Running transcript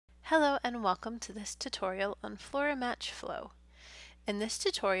Hello and welcome to this tutorial on FluoroMatch Flow. In this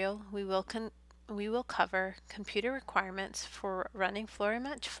tutorial, we will cover computer requirements for running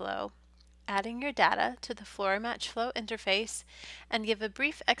FluoroMatch Flow, adding your data to the FluoroMatch Flow interface, and give a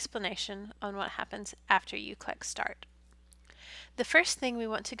brief explanation on what happens after you click Start. The first thing we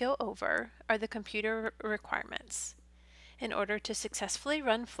want to go over are the computer requirements. In order to successfully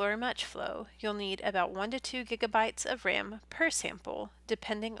run FluoroMatch Flow, you'll need about 1 to 2 gigabytes of RAM per sample,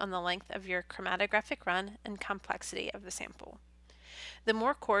 depending on the length of your chromatographic run and complexity of the sample. The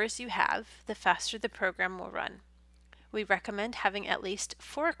more cores you have, the faster the program will run. We recommend having at least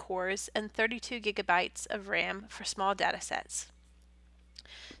 4 cores and 32 gigabytes of RAM for small datasets.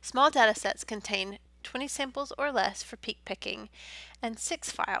 Small datasets contain 20 samples or less for peak picking and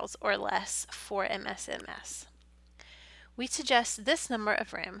 6 files or less for MSMS. We suggest this number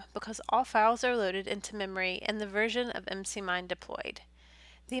of RAM because all files are loaded into memory in the version of MCMine deployed.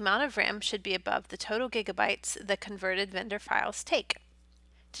 The amount of RAM should be above the total gigabytes the converted vendor files take.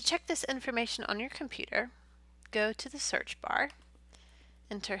 To check this information on your computer, go to the search bar,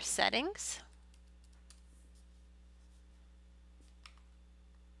 enter Settings,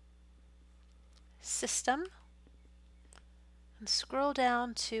 System, and scroll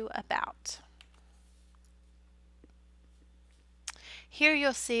down to About. Here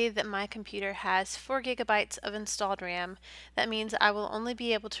you'll see that my computer has 4 gigabytes of installed RAM. That means I will only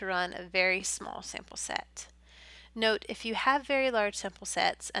be able to run a very small sample set. Note, if you have very large sample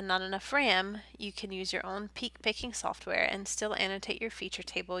sets and not enough RAM, you can use your own peak picking software and still annotate your feature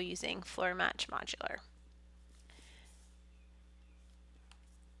table using FluoroMatch Modular.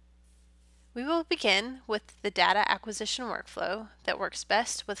 We will begin with the data acquisition workflow that works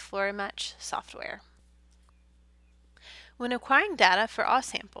best with FluoroMatch software. When acquiring data for all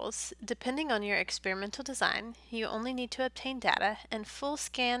samples, depending on your experimental design, you only need to obtain data in full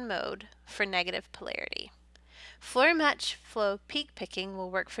scan mode for negative polarity. FluoroMatch Flow peak picking will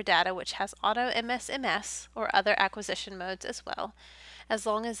work for data which has auto MSMS or other acquisition modes as well, as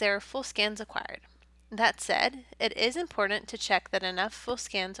long as there are full scans acquired. That said, it is important to check that enough full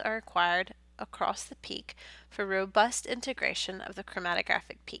scans are acquired across the peak for robust integration of the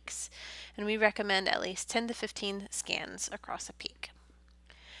chromatographic peaks, and we recommend at least 10 to 15 scans across a peak.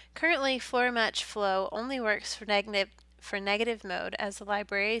 Currently, FluoroMatch Flow only works for negative mode as the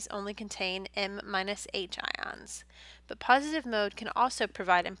libraries only contain M-H ions, but positive mode can also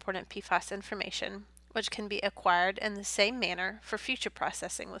provide important PFAS information, which can be acquired in the same manner for future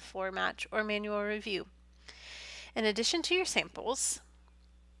processing with FluoroMatch or manual review. In addition to your samples,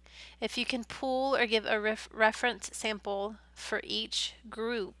 if you can pool or give a reference sample for each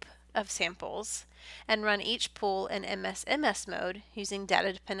group of samples and run each pool in MSMS mode using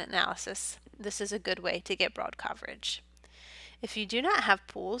data-dependent analysis, this is a good way to get broad coverage. If you do not have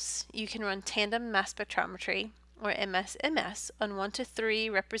pools, you can run tandem mass spectrometry or MSMS on 1 to 3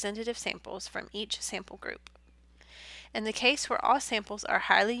 representative samples from each sample group. In the case where all samples are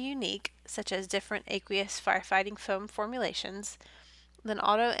highly unique, such as different aqueous firefighting foam formulations, then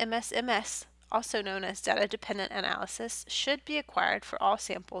auto MSMS, also known as data-dependent analysis, should be acquired for all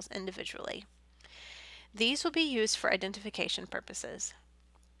samples individually. These will be used for identification purposes.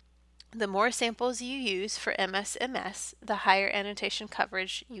 The more samples you use for MSMS, the higher annotation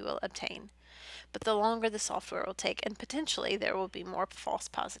coverage you will obtain, but the longer the software will take, and potentially there will be more false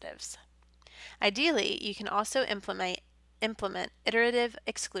positives. Ideally, you can also implement iterative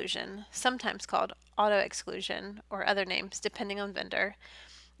exclusion, sometimes called auto-exclusion or other names depending on vendor,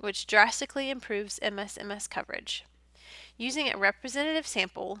 which drastically improves MSMS coverage. Using a representative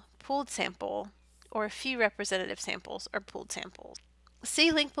sample, pooled sample, or a few representative samples or pooled samples.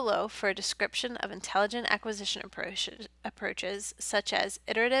 See link below for a description of intelligent acquisition approaches such as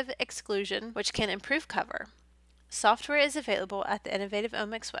iterative exclusion, which can improve cover. Software is available at the Innovative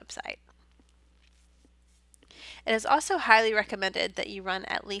Omics website. It is also highly recommended that you run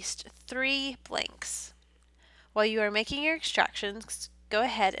at least 3 blanks. While you are making your extractions, go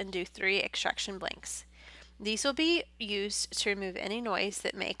ahead and do 3 extraction blanks. These will be used to remove any noise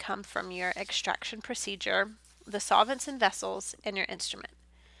that may come from your extraction procedure, the solvents and vessels, and your instrument.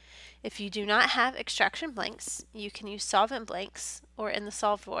 If you do not have extraction blanks, you can use solvent blanks, or in the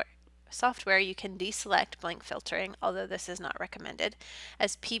software you can deselect blank filtering, although this is not recommended,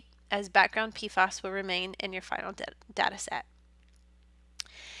 as background PFAS will remain in your final data set.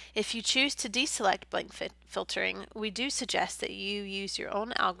 If you choose to deselect blank filtering, we do suggest that you use your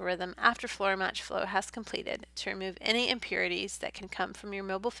own algorithm after FluoroMatch Flow has completed to remove any impurities that can come from your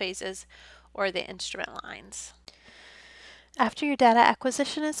mobile phases or the instrument lines. After your data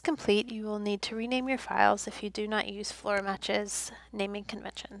acquisition is complete, you will need to rename your files if you do not use FluoroMatch's naming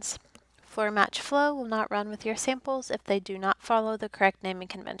conventions. FluoroMatch Flow will not run with your samples if they do not follow the correct naming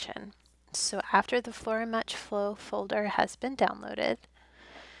convention. So after the FluoroMatch Flow folder has been downloaded,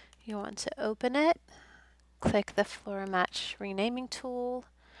 you want to open it, click the FluoroMatch renaming tool,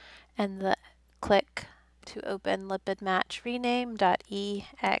 and click to open lipidmatch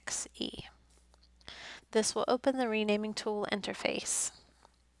rename.exe. This will open the renaming tool interface.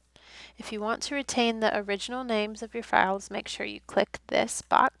 If you want to retain the original names of your files, make sure you click this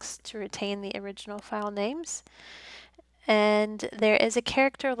box to retain the original file names. And there is a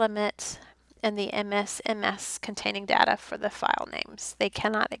character limit in the MS containing data for the file names. They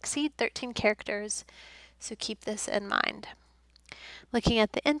cannot exceed 13 characters, so keep this in mind. Looking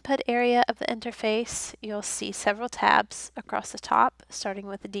at the input area of the interface, you'll see several tabs across the top, starting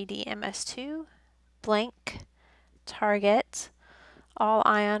with the DDMS2, blank, target, all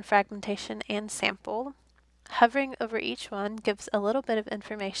ion fragmentation, and sample. Hovering over each one gives a little bit of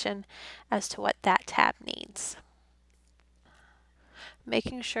information as to what that tab needs.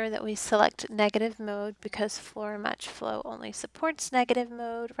 Making sure that we select negative mode because FluoroMatch Flow only supports negative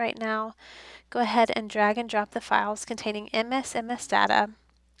mode right now. Go ahead and drag and drop the files containing MS data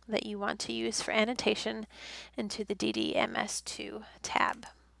that you want to use for annotation into the DDMS2 tab.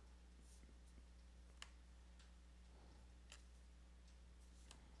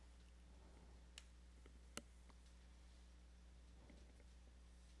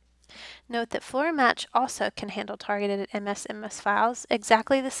 Note that FluoroMatch also can handle targeted MS files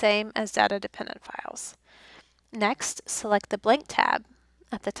exactly the same as data-dependent files. Next, select the blank tab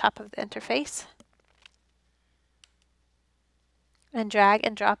at the top of the interface and drag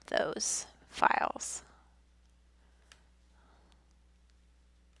and drop those files.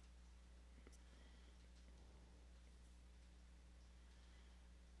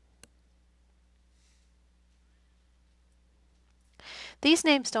 These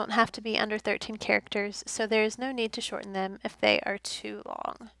names don't have to be under 13 characters, so there is no need to shorten them if they are too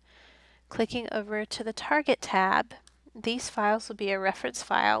long. Clicking over to the Target tab, these files will be a reference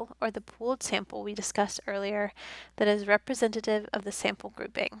file or the pooled sample we discussed earlier that is representative of the sample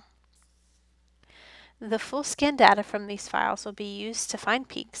grouping. The full scan data from these files will be used to find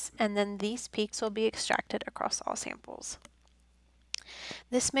peaks, and then these peaks will be extracted across all samples.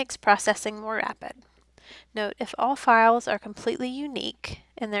 This makes processing more rapid. Note, if all files are completely unique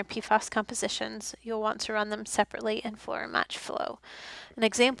in their PFAS compositions, you'll want to run them separately in FluoroMatch Flow. An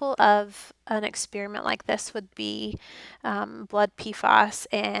example of an experiment like this would be blood PFAS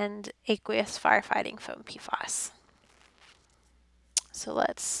and aqueous firefighting foam PFAS. So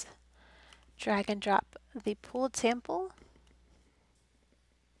let's drag and drop the pooled sample.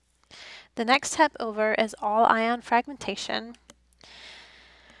 The next step over is all ion fragmentation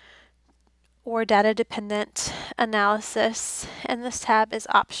or data-dependent analysis, and this tab is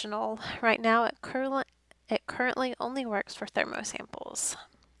optional. Right now it currently only works for thermosamples.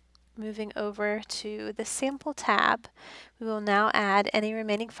 Moving over to the sample tab, we will now add any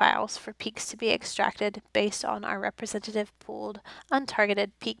remaining files for peaks to be extracted based on our representative pooled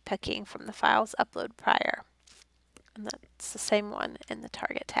untargeted peak picking from the files upload prior. And that's the same one in the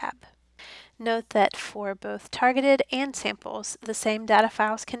target tab. Note that for both targeted and samples, the same data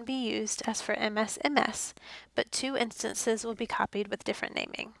files can be used as for MS, but two instances will be copied with different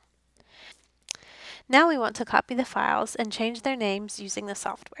naming. Now we want to copy the files and change their names using the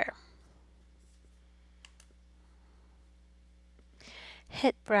software.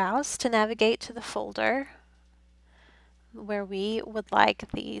 Hit Browse to navigate to the folder where we would like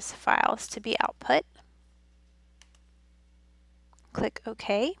these files to be output. Click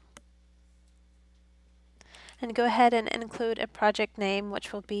OK. And go ahead and include a project name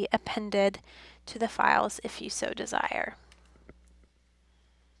which will be appended to the files if you so desire.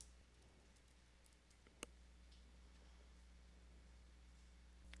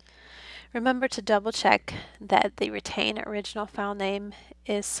 Remember to double check that the Retain Original File Name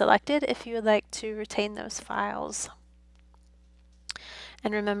is selected if you would like to retain those files.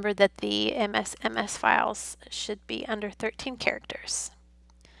 And remember that the MS files should be under 13 characters.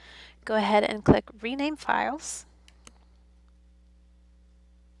 Go ahead and click Rename Files.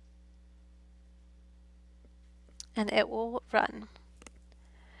 And it will run.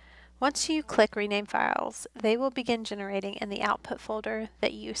 Once you click Rename Files, they will begin generating in the output folder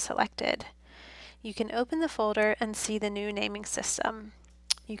that you selected. You can open the folder and see the new naming system.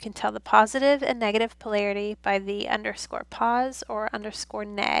 You can tell the positive and negative polarity by the _pos or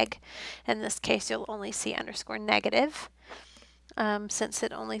 _neg. In this case, you'll only see _negative. since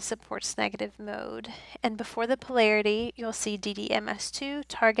it only supports negative mode. And before the polarity, you'll see DDMS2,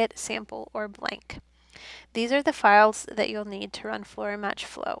 target, sample, or blank. These are the files that you'll need to run FluoroMatch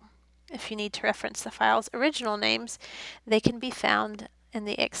Flow. If you need to reference the file's original names, they can be found in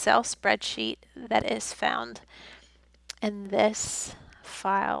the Excel spreadsheet that is found in this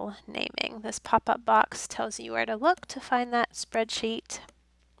file naming. This pop-up box tells you where to look to find that spreadsheet,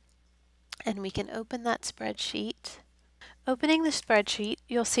 and we can open that spreadsheet. Opening the spreadsheet,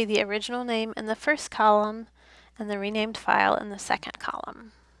 you'll see the original name in the first column and the renamed file in the second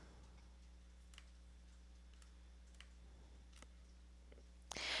column.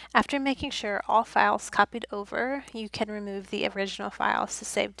 After making sure all files copied over, you can remove the original files to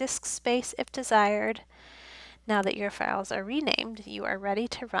save disk space if desired. Now that your files are renamed, you are ready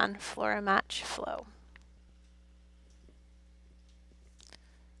to run FluoroMatch Flow.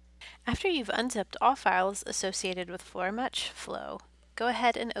 After you've unzipped all files associated with FluoroMatch Flow, go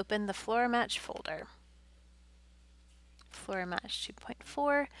ahead and open the FluoroMatch folder. FluoroMatch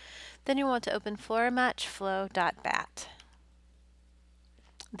 2.4, then you want to open fluoromatchflow.bat.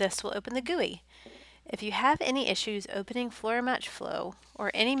 This will open the GUI. If you have any issues opening FluoroMatch Flow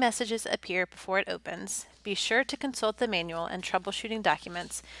or any messages appear before it opens, be sure to consult the manual and troubleshooting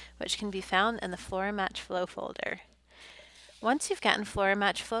documents, which can be found in the FluoroMatch Flow folder. Once you've gotten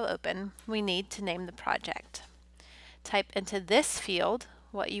FluoroMatch Flow open, we need to name the project. Type into this field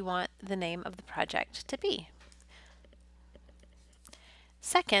what you want the name of the project to be.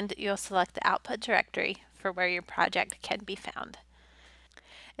 Second, you'll select the output directory for where your project can be found.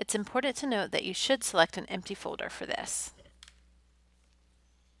 It's important to note that you should select an empty folder for this.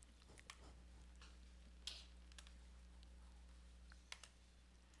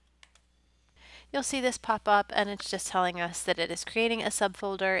 You'll see this pop up and it's just telling us that it is creating a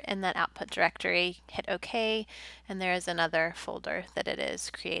subfolder in that output directory. Hit OK, and there is another folder that it is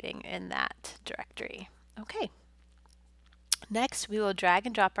creating in that directory. Okay. Next, we will drag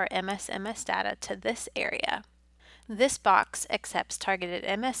and drop our MSMS data to this area. This box accepts targeted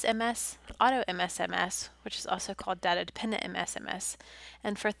MSMS, auto MSMS, which is also called data-dependent MSMS,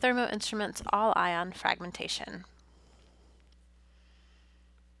 and for thermo instruments, all ion fragmentation.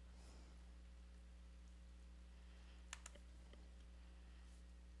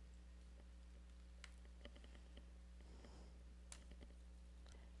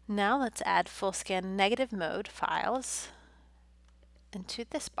 Now let's add full scan negative mode files into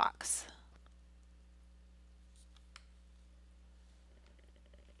this box.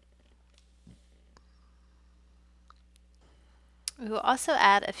 We will also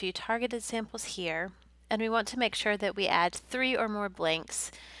add a few targeted samples here, and we want to make sure that we add 3 or more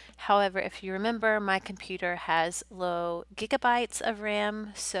blanks. However, if you remember, my computer has low gigabytes of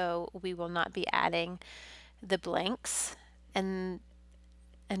RAM, so we will not be adding the blanks. And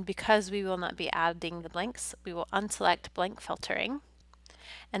because we will not be adding the blanks, we will unselect blank filtering,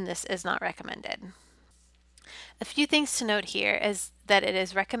 and this is not recommended. A few things to note here is that it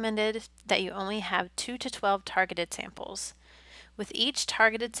is recommended that you only have 2 to 12 targeted samples. With each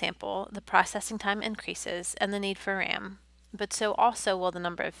targeted sample, the processing time increases and the need for RAM, but so also will the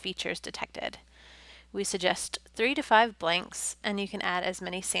number of features detected. We suggest 3 to 5 blanks, and you can add as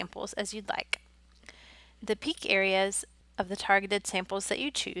many samples as you'd like. The peak areas of the targeted samples that you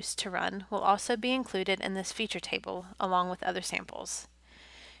choose to run will also be included in this feature table along with other samples.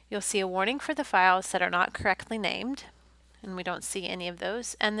 You'll see a warning for the files that are not correctly named, and we don't see any of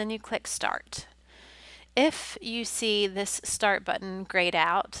those, and then you click Start. If you see this Start button grayed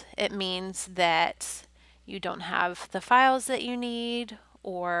out, it means that you don't have the files that you need,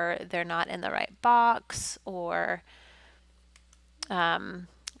 or they're not in the right box, or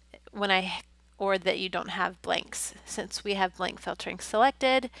or that you don't have blanks. Since we have blank filtering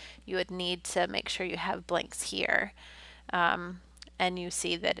selected, you would need to make sure you have blanks here. And you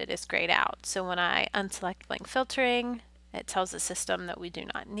see that it is grayed out. So when I unselect blank filtering, it tells the system that we do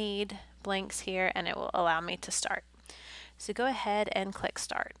not need blanks here, and it will allow me to start. So go ahead and click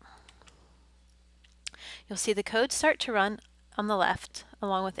Start. You'll see the code start to run on the left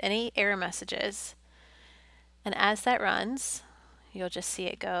along with any error messages. And as that runs, you'll just see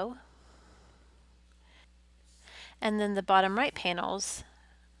it go. And then the bottom right panels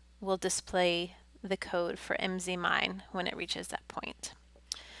will display the code for MZMine when it reaches that point.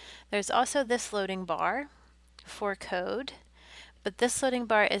 There's also this loading bar for code, but this loading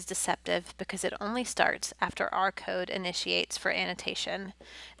bar is deceptive because it only starts after our code initiates for annotation.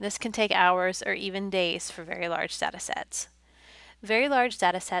 This can take hours or even days for very large data sets. Very large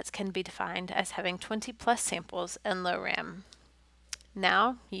data sets can be defined as having 20 plus samples and low RAM.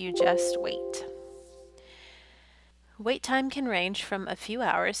 Now you just wait. Wait time can range from a few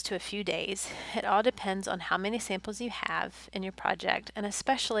hours to a few days. It all depends on how many samples you have in your project and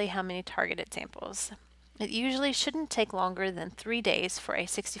especially how many targeted samples. It usually shouldn't take longer than 3 days for a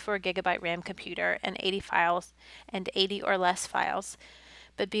 64 gigabyte RAM computer and 80 or less files,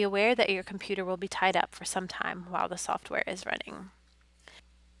 but be aware that your computer will be tied up for some time while the software is running.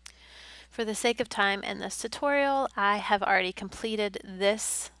 For the sake of time in this tutorial, I have already completed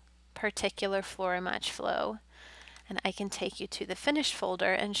this particular FluoroMatch Flow, and I can take you to the finished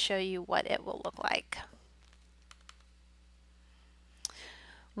folder and show you what it will look like.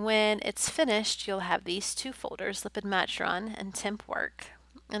 When it's finished, you'll have these two folders, Lipid Match Run and Temp Work.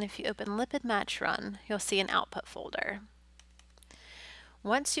 And if you open Lipid Match Run, you'll see an output folder.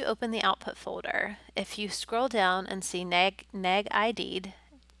 Once you open the output folder, if you scroll down and see neg ID'd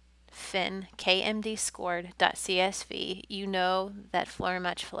fin kmd scored.csv, you know that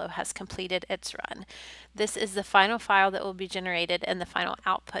FluoroMatch Flow has completed its run. This is the final file that will be generated and the final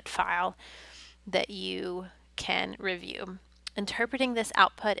output file that you can review. Interpreting this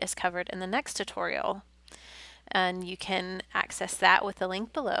output is covered in the next tutorial, and you can access that with the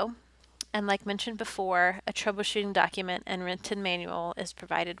link below. And like mentioned before, a troubleshooting document and written manual is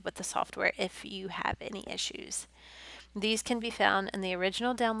provided with the software if you have any issues. These can be found in the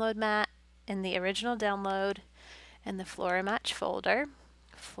original download in the FluoroMatch folder,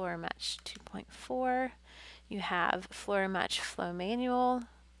 FluoroMatch 2.4. You have FluoroMatch Flow Manual,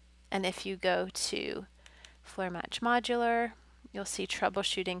 and if you go to FluoroMatch Modular, you'll see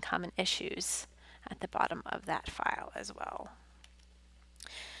troubleshooting common issues at the bottom of that file as well.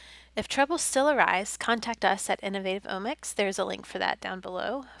 If troubles still arise, contact us at Innovative Omics. There's a link for that down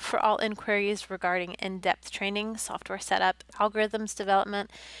below. For all inquiries regarding in-depth training, software setup, algorithms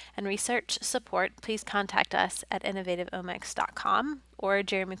development, and research support, please contact us at innovativeomics.com or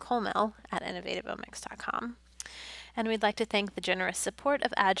Jeremy Colmel at innovativeomics.com. And we'd like to thank the generous support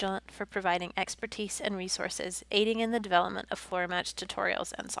of Agilent for providing expertise and resources aiding in the development of FluoroMatch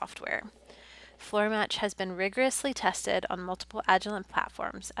tutorials and software. FluoroMatch has been rigorously tested on multiple Agilent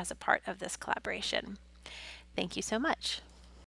platforms as a part of this collaboration. Thank you so much.